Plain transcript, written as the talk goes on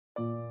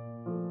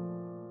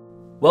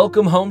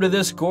Welcome home to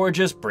this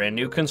gorgeous brand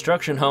new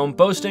construction home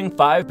boasting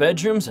 5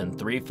 bedrooms and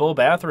 3 full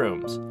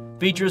bathrooms.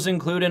 Features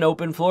include an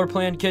open floor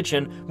plan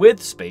kitchen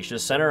with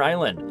spacious center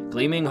island,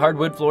 gleaming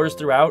hardwood floors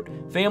throughout,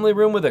 family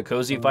room with a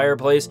cozy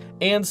fireplace,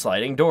 and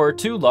sliding door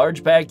to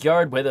large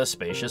backyard with a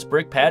spacious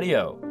brick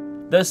patio.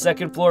 The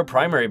second floor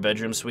primary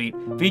bedroom suite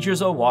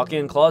features a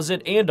walk-in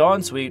closet and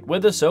ensuite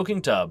with a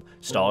soaking tub,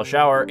 stall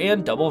shower,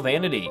 and double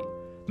vanity.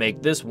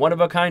 Make this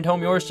one-of-a-kind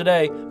home yours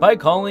today by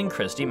calling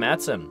Kristie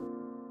Matson.